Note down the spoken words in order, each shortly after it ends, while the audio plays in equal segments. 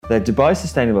The Dubai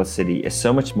Sustainable City is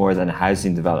so much more than a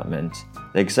housing development.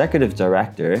 The executive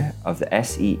director of the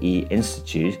SEE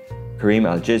Institute, Karim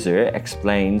Al-Jizr,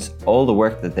 explains all the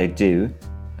work that they do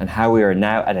and how we are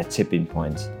now at a tipping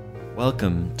point.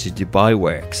 Welcome to Dubai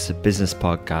Works, a business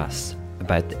podcast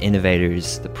about the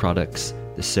innovators, the products,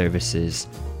 the services,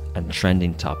 and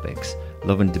trending topics.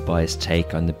 Lovin Dubai's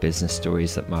take on the business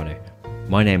stories that matter.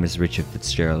 My name is Richard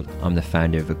Fitzgerald. I'm the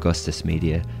founder of Augustus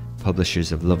Media,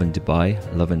 publishers of Lovin Dubai,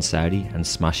 Lovin Saudi, and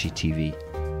Smashy TV.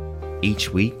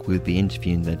 Each week, we'll be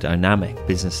interviewing the dynamic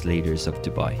business leaders of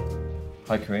Dubai.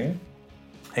 Hi, Karim.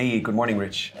 Hey, good morning,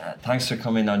 Rich. Thanks for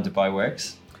coming on Dubai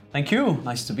Works. Thank you.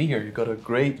 Nice to be here. You've got a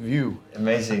great view.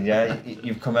 Amazing, yeah.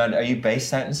 You've come out. Are you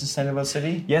based out in Sustainable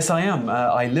City? Yes, I am.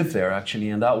 I live there, actually,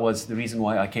 and that was the reason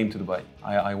why I came to Dubai.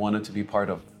 I wanted to be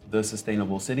part of the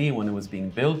Sustainable City when it was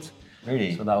being built.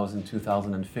 Really? So that was in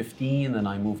 2015, and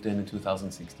I moved in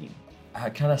 2016.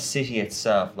 Can a city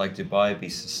itself, like Dubai, be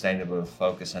sustainable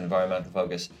focus and environmental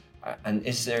focus? And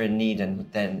is there a need? And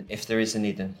then, if there is a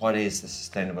need, then what is the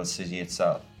sustainable city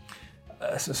itself?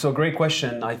 So great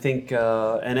question. I think,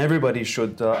 and everybody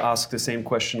should ask the same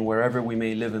question wherever we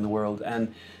may live in the world.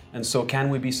 And so, can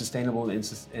we be sustainable in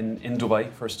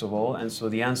Dubai, first of all? And so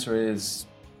the answer is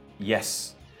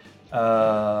yes.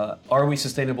 Are we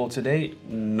sustainable today?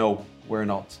 No, we're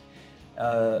not.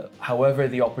 However,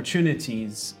 the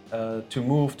opportunities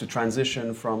to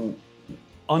transition from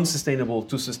unsustainable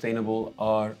to sustainable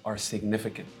are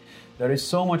significant. There is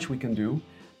so much we can do.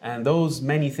 And those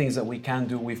many things that we can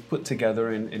do, we've put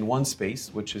together in one space,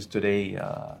 which is today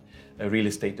a real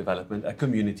estate development, a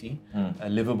community, a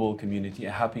livable community,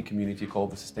 a happy community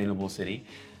called the Sustainable City.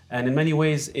 And in many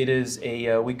ways, it is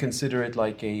we consider it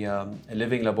like a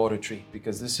living laboratory,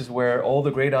 because this is where all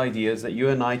the great ideas that you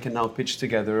and I can now pitch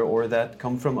together, or that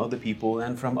come from other people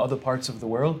and from other parts of the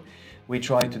world, we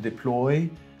try to deploy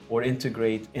or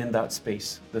integrate in that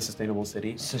space, the Sustainable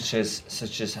City. Such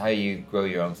as how you grow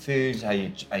your own food, how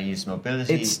you use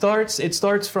mobility? It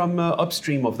starts from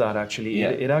upstream of that, actually.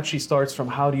 Yeah. It actually starts from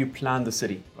how do you plan the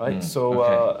city, right?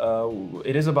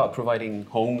 It is about providing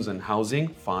homes and housing,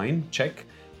 fine, check.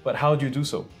 But how do you do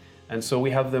so? And so we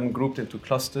have them grouped into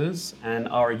clusters, and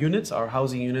our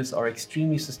housing units are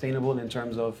extremely sustainable in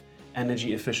terms of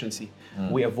energy efficiency.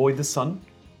 We avoid the sun,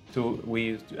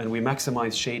 we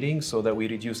maximize shading so that we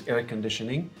reduce air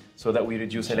conditioning, so that we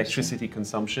reduce electricity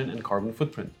consumption and carbon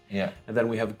footprint. Yeah. And then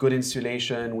we have good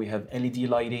insulation, we have LED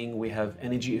lighting, we have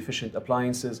energy efficient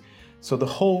appliances. So the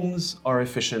homes are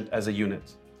efficient as a unit.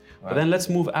 Right. But then let's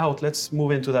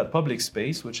move into that public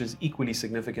space, which is equally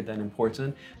significant and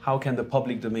important. How can the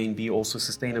public domain be also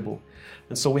sustainable?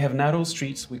 And so we have narrow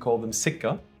streets, we call them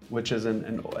sikka, which is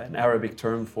an Arabic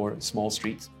term for small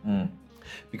streets.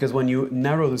 Because when you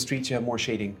narrow the streets, you have more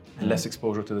shading and less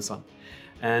exposure to the sun.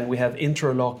 And we have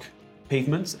interlock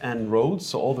pavements and roads.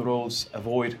 So all the roads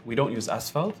we don't use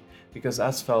asphalt, because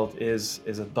asphalt is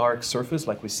a dark surface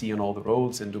like we see on all the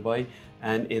roads in Dubai,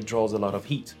 and it draws a lot of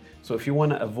heat. So if you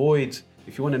want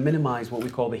to minimize what we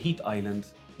call the heat island,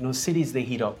 cities, they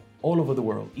heat up all over the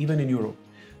world, even in Europe,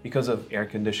 because of air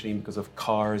conditioning, because of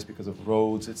cars, because of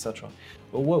roads, etc.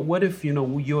 But what if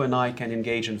you and I can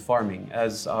engage in farming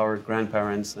as our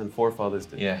grandparents and forefathers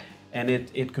did? Yeah. And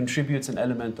it contributes an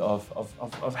element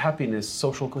of happiness,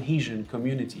 social cohesion,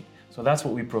 community. So that's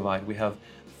what we provide. We have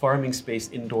farming space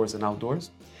indoors and outdoors.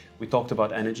 We talked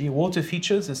about energy. Water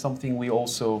features is something we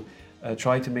also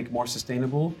try to make more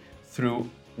sustainable through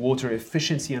water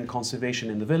efficiency and conservation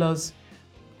in the villas.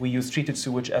 We use treated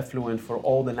sewage effluent for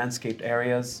all the landscaped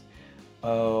areas.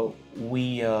 We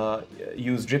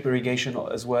use drip irrigation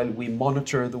as well. We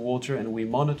monitor the water, and we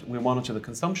monitor the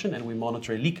consumption, and we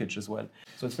monitor leakage as well.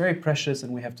 So it's very precious,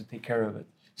 and we have to take care of it.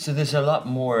 So there's a lot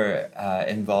more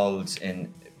involved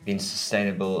in being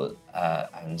sustainable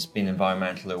and being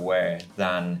environmental aware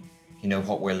than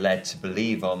what we're led to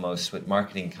believe, almost, with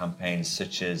marketing campaigns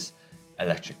such as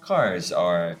electric cars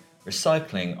or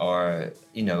recycling or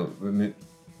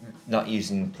not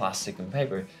using plastic and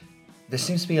paper. There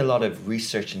seems to be a lot of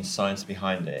research and science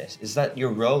behind it. Is that your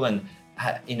role? And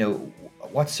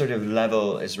what sort of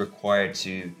level is required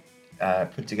to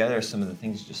put together some of the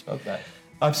things you just spoke about?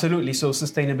 Absolutely. So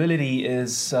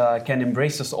sustainability can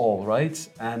embrace us all, right?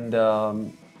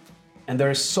 And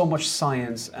there is so much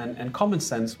science and common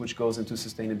sense which goes into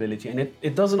sustainability. And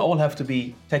it doesn't all have to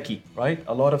be techie, right?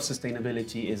 A lot of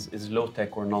sustainability is low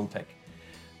tech or non-tech.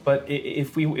 But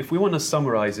if we want to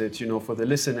summarize it, for the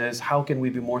listeners, how can we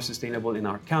be more sustainable in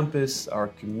our campus, our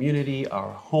community,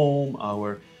 our home,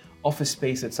 our office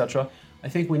space, etc.? I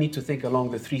think we need to think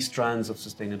along the three strands of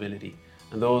sustainability.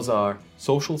 And those are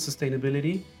social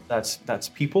sustainability, That's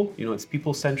people. You know, it's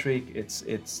people-centric. It's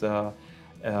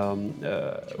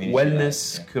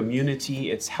wellness, community.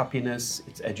 It's happiness.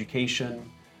 It's education,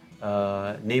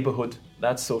 neighborhood.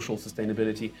 That's social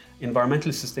sustainability.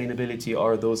 Environmental sustainability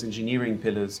are those engineering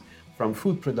pillars from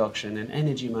food production and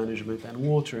energy management and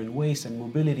water and waste and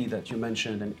mobility that you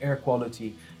mentioned and air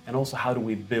quality, and also how do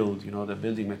we build, you know, the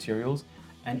building materials.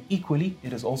 And equally,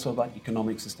 it is also about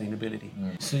economic sustainability.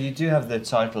 So you do have the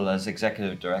title as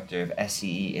Executive Director of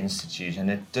SEE Institute, and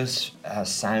it does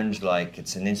sound like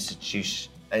it's an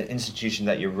institution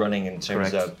that you're running in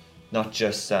terms Correct. of not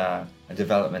just a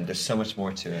development. There's so much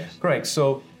more to it. Correct.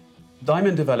 So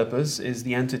Diamond Developers is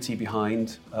the entity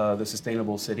behind the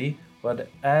Sustainable City. But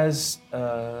as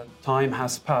time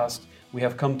has passed, we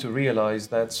have come to realize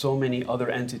that so many other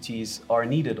entities are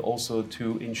needed also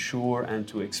to ensure and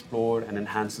to explore and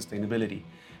enhance sustainability.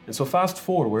 And so fast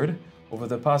forward, over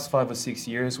the past 5 or 6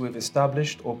 years, we've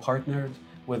established or partnered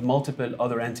with multiple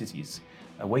other entities,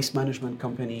 a waste management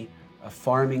company, a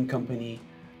farming company,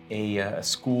 a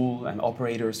school, an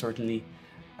operator certainly,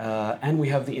 and we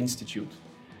have the Institute.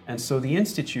 And so the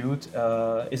Institute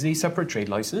is a separate trade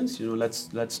license. You know,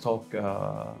 let's talk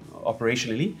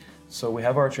operationally. So we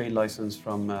have our trade license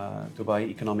from Dubai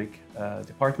Economic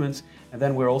Department, and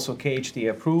then we're also KHD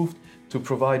approved to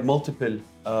provide multiple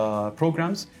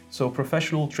programs. So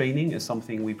professional training is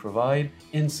something we provide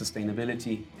in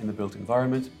sustainability in the built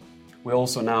environment. We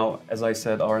also now, as I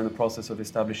said, are in the process of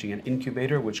establishing an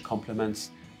incubator which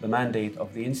complements the mandate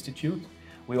of the Institute.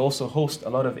 We also host a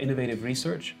lot of innovative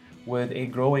research with a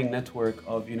growing network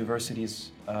of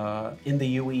universities in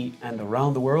the UAE and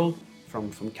around the world,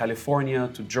 from California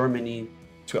to Germany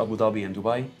to Abu Dhabi and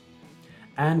Dubai.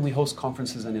 And we host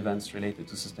conferences and events related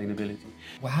to sustainability.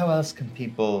 Well, how else can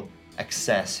people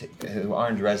access who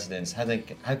aren't residents?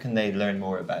 How can they learn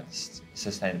more about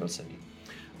Sustainable City?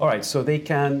 All right, so they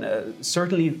can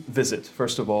certainly visit,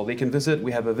 first of all. They can visit.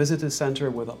 We have a visitor center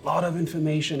with a lot of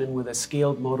information and with a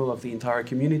scaled model of the entire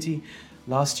community.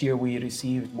 Last year, we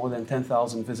received more than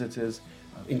 10,000 visitors,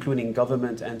 including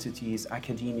government entities,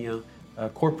 academia,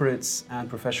 corporates, and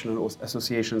professional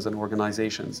associations and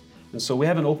organizations. And so we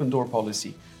have an open door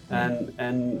policy.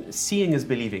 And seeing is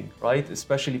believing, right?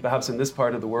 Especially perhaps in this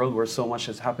part of the world where so much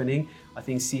is happening. I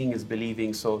think seeing is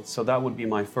believing. So that would be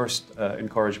my first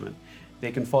encouragement.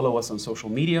 They can follow us on social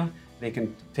media. They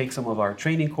can take some of our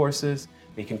training courses.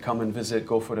 They can come and visit,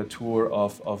 go for a tour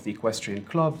of the Equestrian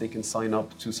Club. They can sign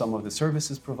up to some of the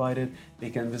services provided. They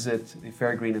can visit the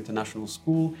Fairgreen International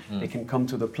School. They can come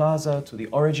to the plaza, to the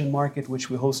Origin Market, which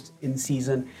we host in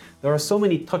season. There are so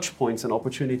many touch points and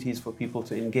opportunities for people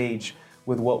to engage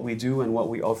with what we do and what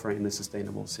we offer in the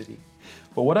Sustainable City.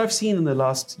 But what I've seen in the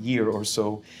last year or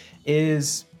so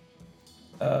is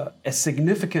a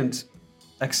significant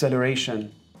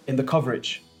acceleration in the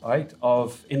coverage, right,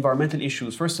 of environmental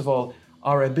issues. First of all,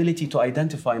 our ability to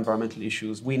identify environmental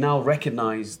issues. We now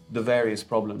recognize the various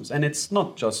problems. And it's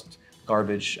not just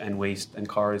garbage and waste and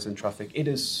cars and traffic. It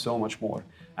is so much more.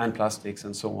 And plastics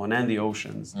and so on, and the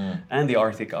oceans, and the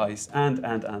Arctic ice, and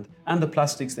the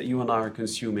plastics that you and I are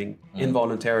consuming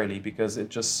involuntarily because it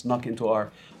just snuck into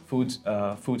our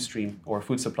food stream or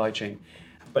food supply chain.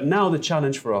 But now the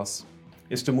challenge for us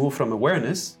is to move from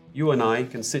awareness. You and I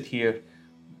can sit here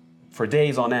for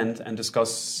days on end and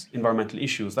discuss environmental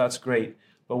issues. That's great.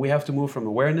 But we have to move from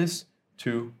awareness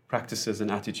to practices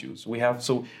and attitudes.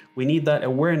 We need that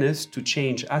awareness to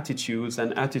change attitudes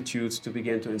and attitudes to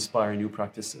begin to inspire new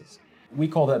practices. We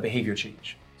call that behavior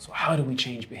change. So how do we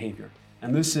change behavior?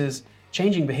 And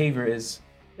changing behavior is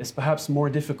perhaps more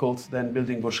difficult than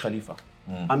building Burj Khalifa.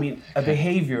 I mean, a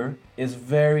behavior is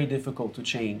very difficult to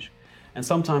change. And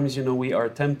sometimes, we are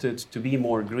tempted to be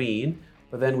more green,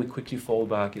 but then we quickly fall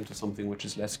back into something which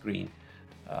is less green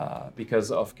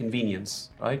because of convenience,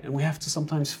 right? And we have to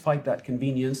sometimes fight that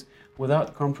convenience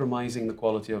without compromising the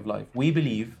quality of life. We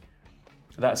believe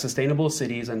that sustainable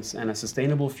cities and a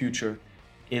sustainable future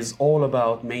is all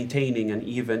about maintaining and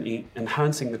even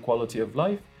enhancing the quality of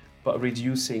life, but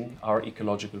reducing our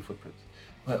ecological footprint.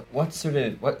 Well, what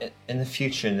in the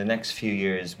future, in the next few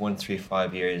years, 1, 3,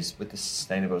 5 years, with the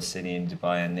Sustainable City in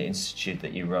Dubai and the institute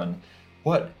that you run,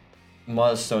 what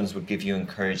milestones would give you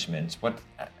encouragement? What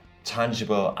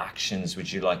tangible actions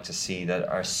would you like to see that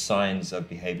are signs of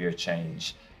behavior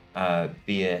change?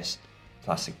 Be it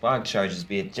plastic bag charges,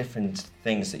 be it different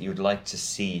things that you would like to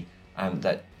see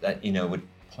that would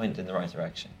point in the right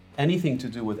direction? Anything to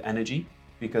do with energy,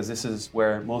 because this is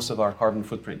where most of our carbon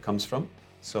footprint comes from.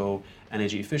 So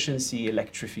energy efficiency,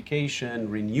 electrification,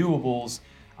 renewables.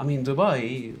 I mean,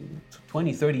 Dubai,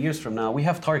 20, 30 years from now, we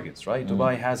have targets, right?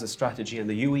 Dubai has a strategy and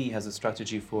the UAE has a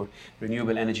strategy for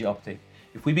renewable energy uptake.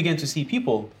 If we begin to see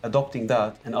people adopting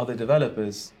that and other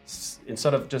developers,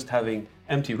 instead of just having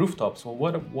empty rooftops, well,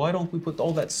 why don't we put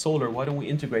all that solar, why don't we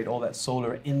integrate all that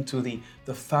solar into the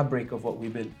fabric of what we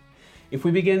build? If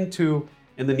we begin to,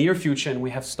 in the near future, and we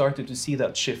have started to see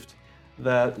that shift,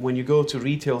 that when you go to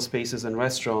retail spaces and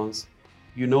restaurants,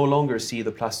 you no longer see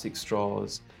the plastic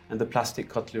straws and the plastic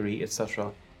cutlery,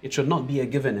 etc. It should not be a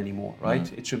given anymore,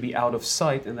 right? It should be out of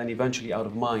sight and then eventually out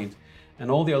of mind. And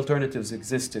all the alternatives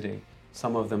exist today.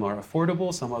 Some of them are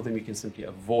affordable, some of them you can simply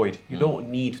avoid. You don't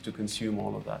need to consume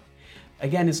all of that.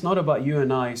 Again, it's not about you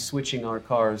and I switching our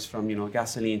cars from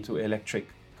gasoline to electric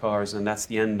cars and that's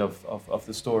the end of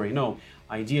the story. No,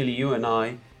 ideally you and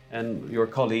I and your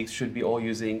colleagues should be all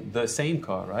using the same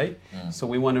car, right? So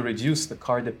we want to reduce the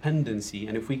car dependency,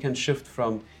 and if we can shift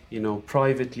from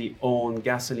privately owned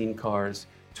gasoline cars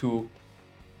to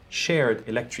shared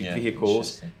electric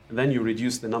vehicles, and then you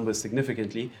reduce the numbers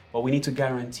significantly, but we need to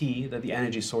guarantee that the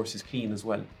energy source is clean as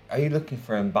well. Are you looking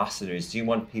for ambassadors? Do you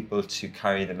want people to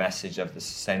carry the message of the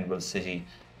sustainable city,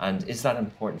 and is that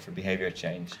important for behaviour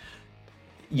change?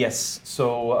 Yes,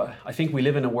 so I think we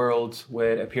live in a world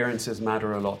where appearances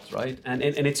matter a lot, right? And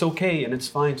it's okay and it's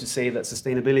fine to say that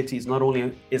sustainability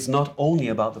is not only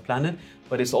about the planet,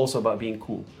 but it's also about being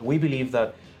cool. And we believe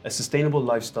that a sustainable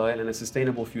lifestyle and a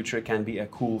sustainable future can be a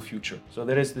cool future. So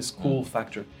there is this cool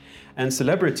factor. And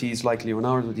celebrities like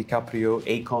Leonardo DiCaprio,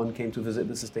 Akon came to visit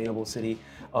the sustainable city,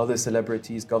 other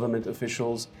celebrities, government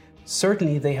officials,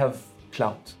 certainly they have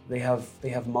clout, they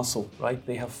have muscle, right?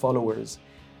 They have followers.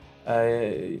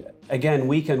 Again,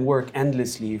 we can work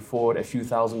endlessly for a few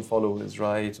thousand followers,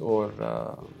 right? Or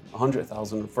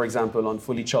 100,000. For example, on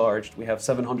Fully Charged, we have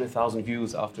 700,000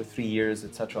 views after 3 years,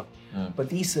 etc. But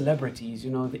these celebrities,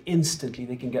 instantly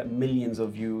they can get millions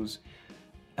of views.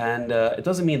 And it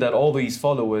doesn't mean that all these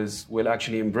followers will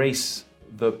actually embrace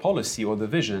the policy or the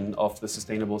vision of the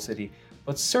sustainable city.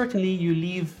 But certainly you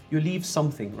leave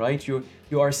something, right?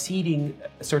 You are seeding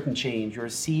a certain change. You're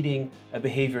seeding a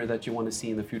behavior that you want to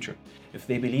see in the future. If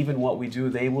they believe in what we do,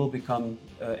 they will become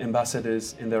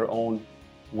ambassadors in their own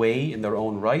way, in their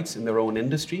own rights, in their own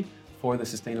industry for the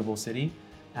sustainable city.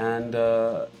 And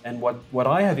what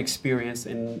I have experienced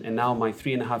in now my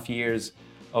 3.5 years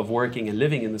of working and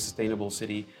living in the sustainable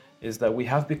city is that we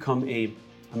have become a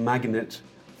magnet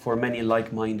for many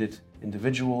like-minded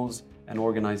individuals and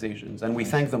organizations, and we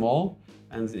thank them all.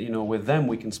 And with them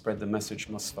we can spread the message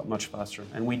much faster.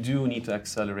 And we do need to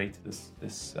accelerate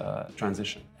this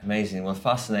transition. Amazing. Well,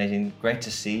 fascinating. Great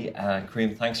to see.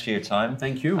 Karim, thanks for your time.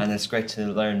 Thank you. And it's great to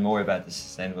learn more about the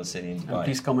sustainable city in Dubai. And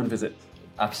please come and visit.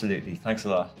 Absolutely. Thanks a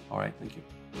lot. All right. Thank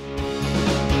you.